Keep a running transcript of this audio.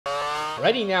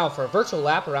Ready now for a virtual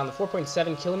lap around the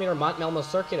 4.7-kilometer Montmelo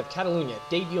Circuit of Catalunya,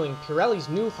 debuting Pirelli's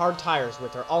new hard tires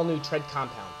with their all-new tread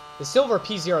compound. The silver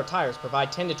Pzero tires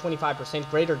provide 10 to 25%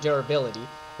 greater durability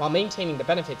while maintaining the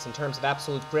benefits in terms of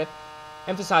absolute grip,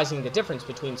 emphasizing the difference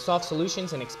between soft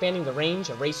solutions and expanding the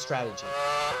range of race strategy.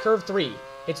 Curve 3.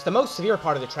 It's the most severe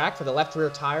part of the track for the left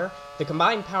rear tire, the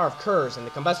combined power of KERS and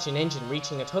the combustion engine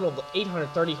reaching a total of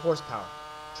 830 horsepower.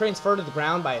 Transferred to the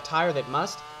ground by a tire that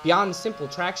must, beyond simple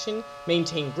traction,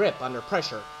 maintain grip under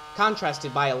pressure,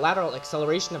 contrasted by a lateral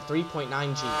acceleration of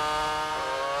 3.9 G.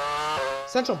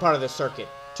 Central part of the circuit,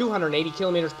 280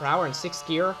 km per hour in 6th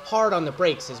gear, hard on the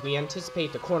brakes as we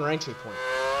anticipate the corner entry point.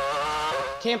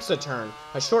 Campsa Turn,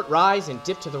 a short rise and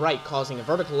dip to the right causing a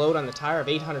vertical load on the tire of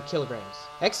 800 kilograms.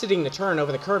 Exiting the turn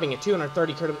over the curbing at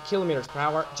 230 km per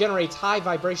hour generates high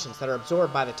vibrations that are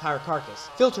absorbed by the tire carcass,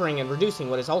 filtering and reducing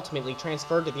what is ultimately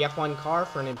transferred to the F1 car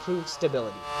for an improved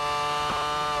stability.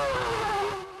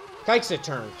 Campsa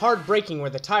Turn, hard braking where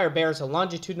the tire bears a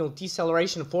longitudinal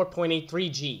deceleration of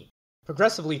 4.83 G.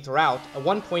 Progressively throughout, a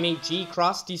 1.8 G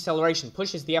cross deceleration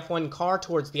pushes the F1 car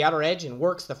towards the outer edge and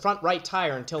works the front right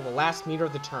tire until the last meter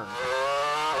of the turn.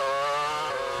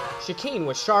 Chicane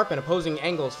with sharp and opposing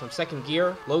angles from second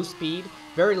gear, low speed,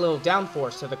 very little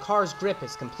downforce, so the car's grip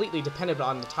is completely dependent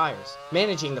on the tires,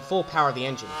 managing the full power of the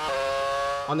engine.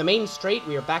 On the main straight,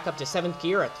 we are back up to 7th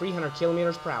gear at 300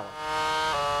 km per hour.